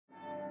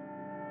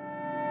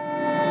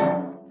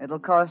It'll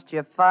cost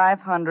you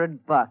 $500.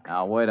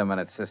 Now, wait a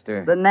minute,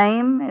 sister. The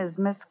name is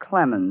Miss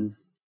Clemens.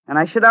 And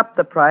I should up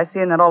the price,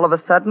 seeing that all of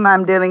a sudden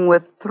I'm dealing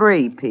with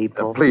 3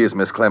 people. Please,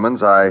 Miss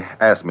Clemens, I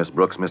asked Miss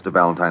Brooks, Mr.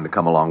 Valentine, to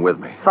come along with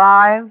me.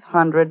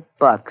 $500.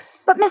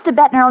 But Mr.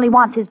 Bettner only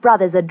wants his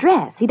brother's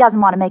address. He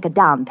doesn't want to make a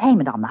down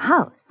payment on the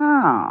house.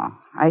 Oh,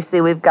 I see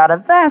we've got a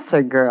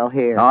Vassar girl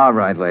here. All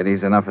right,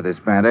 ladies, enough of this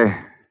banter.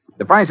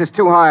 The price is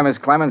too high, Miss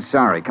Clemens.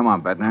 Sorry. Come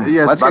on, Bettner.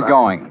 Yes, Let's get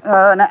going.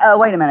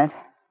 Wait a minute.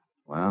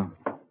 Well?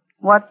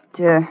 What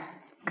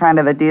kind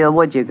of a deal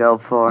would you go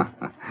for?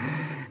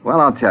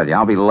 Well, I'll tell you.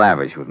 I'll be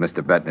lavish with Mr.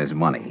 Bettner's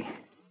money.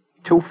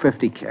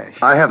 $250 cash.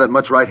 I have that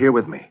much right here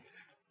with me.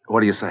 What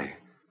do you say?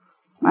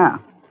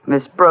 Well,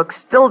 Miss Brooks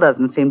still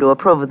doesn't seem to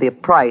approve of the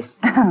price.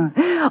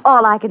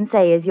 All I can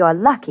say is you're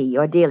lucky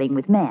you're dealing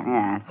with men.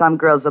 Yeah, some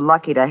girls are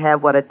lucky to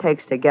have what it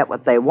takes to get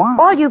what they want.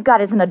 All you've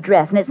got is an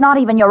address, and it's not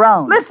even your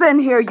own.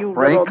 Listen here, you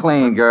Break little...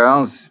 clean,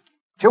 girls.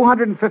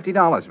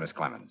 $250, Miss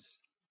Clemens.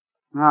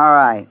 All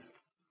right.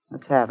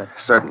 Let's have it.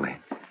 Certainly.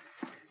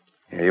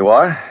 Here you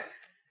are.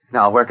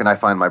 Now, where can I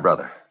find my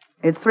brother?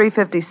 It's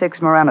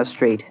 356 Moreno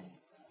Street.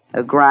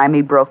 A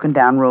grimy,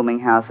 broken-down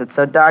rooming house. It's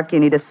so dark you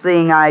need a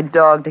seeing-eyed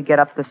dog to get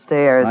up the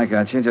stairs. I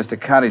got you. Just a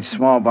cottage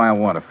small by a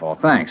waterfall.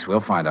 Thanks.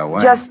 We'll find our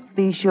way. Just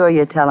be sure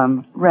you tell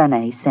him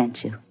Renee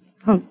sent you.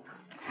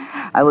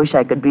 I wish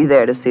I could be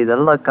there to see the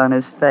look on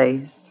his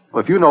face.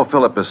 Well, if you know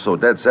Philip is so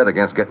dead set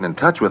against getting in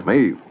touch with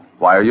me,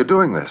 why are you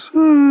doing this?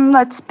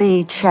 Let's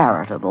be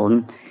charitable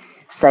and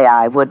say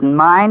I wouldn't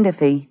mind if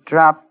he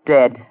dropped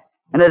dead.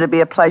 And it'd be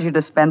a pleasure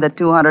to spend the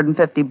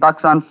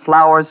 $250 on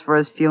flowers for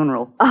his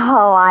funeral.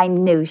 Oh, I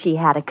knew she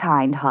had a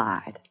kind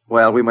heart.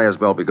 Well, we may as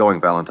well be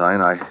going,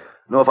 Valentine. I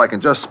know if I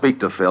can just speak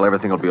to Phil,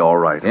 everything will be all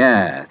right.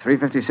 Yeah,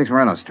 356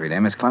 Moreno Street, eh,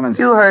 Miss Clemens?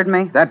 You heard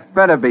me. That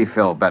better be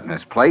Phil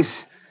Bettner's place,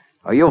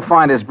 or you'll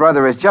find his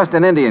brother is just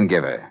an Indian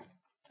giver.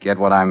 Get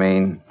what I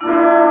mean?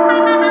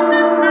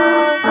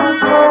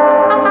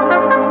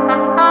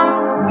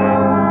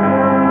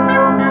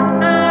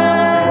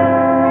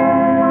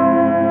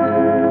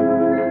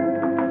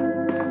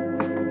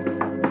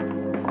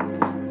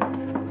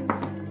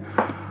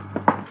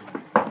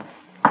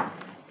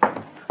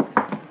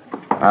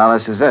 Well,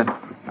 this is it.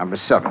 Number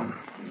 7.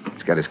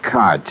 He's got his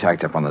card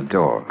tacked up on the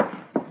door.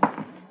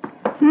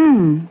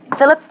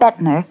 Philip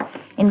Bettner,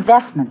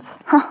 investments.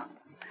 Huh.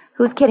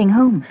 Who's kidding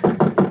whom?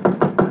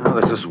 Oh,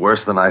 this is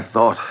worse than I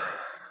thought.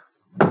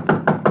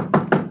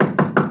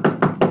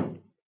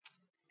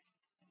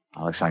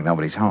 Well, looks like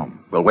nobody's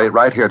home. We'll wait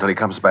right here till he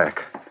comes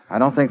back. I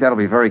don't think that'll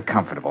be very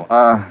comfortable.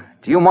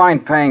 Do you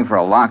mind paying for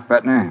a lock,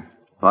 Bettner?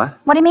 What?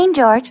 What do you mean,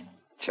 George?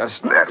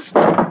 Just this.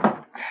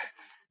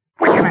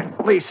 Wait a minute.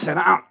 Please sit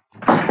down.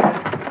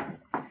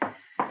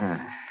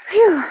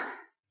 Phew.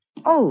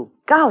 Oh,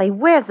 golly,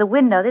 where's the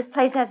window? This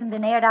place hasn't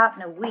been aired out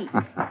in a week.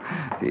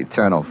 The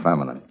eternal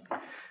feminine.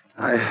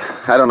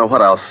 I don't know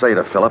what I'll say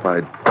to Philip.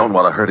 I don't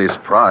want to hurt his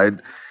pride.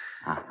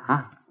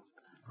 Uh-huh.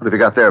 What have you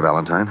got there,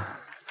 Valentine?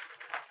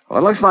 Well,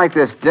 it looks like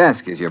this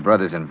desk is your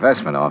brother's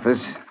investment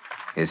office.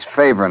 His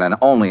favorite and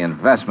only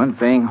investment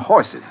being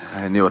horses.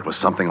 I knew it was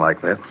something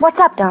like that. What's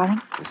up, darling?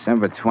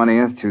 December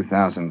 20th,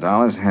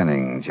 $2,000,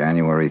 Henning.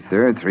 January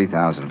 3rd,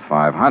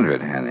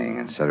 $3,500,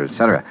 Henning, et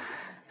cetera,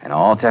 and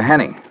all to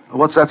Henning.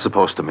 What's that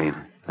supposed to mean?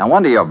 No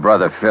wonder your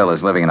brother Phil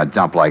is living in a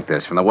dump like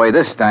this. From the way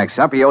this stacks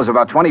up, he owes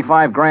about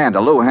 $25,000 to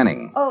Lou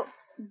Henning. Oh,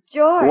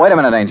 George. Wait a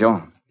minute,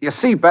 Angel. You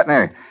see,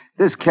 Bettner,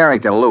 this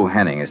character Lou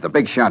Henning is the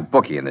big shot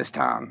bookie in this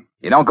town.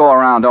 You don't go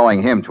around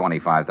owing him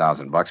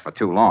 $25,000 for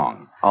too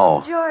long.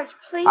 Oh. George,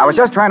 please. I was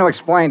just trying to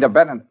explain to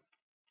Bettner.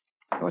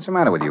 What's the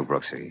matter with you,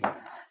 Brooksy?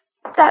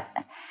 That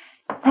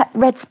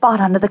red spot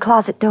under the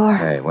closet door.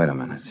 Hey, wait a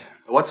minute.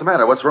 What's the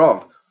matter? What's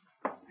wrong?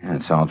 Yeah,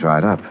 it's all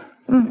dried up.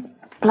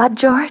 Blood,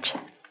 George?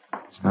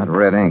 It's not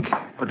red ink.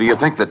 Well, do you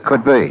think that...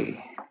 Could be.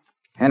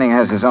 Henning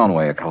has his own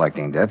way of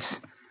collecting debts.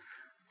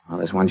 Well,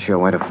 there's one sure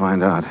way to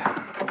find out.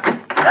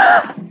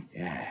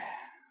 Yeah.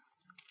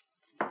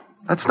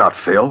 That's not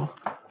Phil.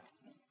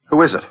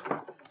 Who is it?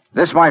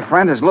 This, my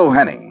friend, is Lou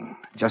Henning.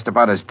 Just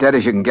about as dead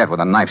as you can get with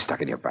a knife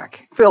stuck in your back.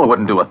 Phil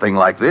wouldn't do a thing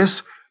like this.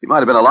 He might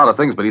have been a lot of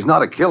things, but he's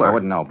not a killer. I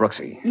wouldn't know,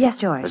 Brooksy. Yes,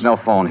 George. There's no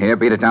phone here.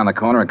 Beat it down the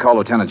corner and call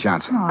Lieutenant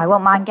Johnson. Oh, I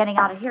won't mind getting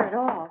out of here at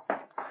all.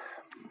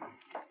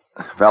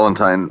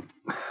 Valentine,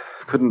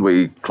 couldn't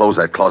we close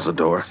that closet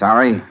door?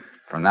 Sorry.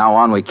 From now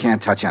on, we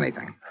can't touch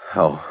anything.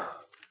 Oh.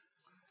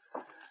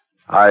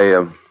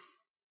 I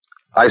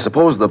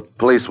suppose the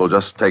police will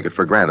just take it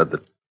for granted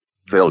that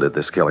Phil did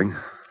this killing.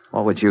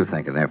 What would you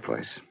think in their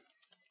place?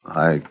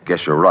 I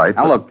guess you're right.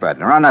 Now, look,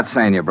 Bettner, I'm not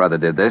saying your brother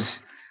did this.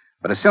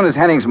 But as soon as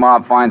Henning's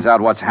mob finds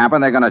out what's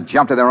happened, they're going to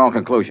jump to their own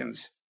conclusions.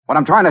 What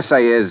I'm trying to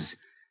say is,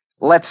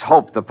 let's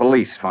hope the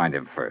police find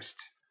him first.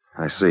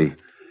 I see.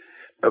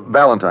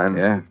 Valentine.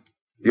 Yeah?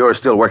 You're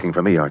still working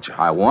for me, aren't you?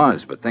 I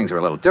was, but things are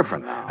a little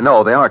different now.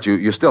 No, they aren't.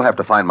 You still have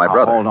to find my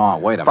brother. Hold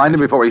on, wait a minute. Find him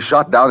before he's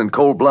shot down in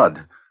cold blood.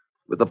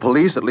 With the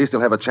police, at least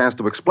he'll have a chance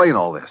to explain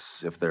all this,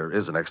 if there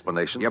is an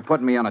explanation. You're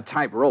putting me on a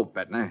tight rope,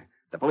 Bettner.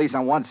 The police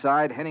on one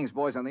side, Henning's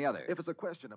boys on the other. If it's a question of...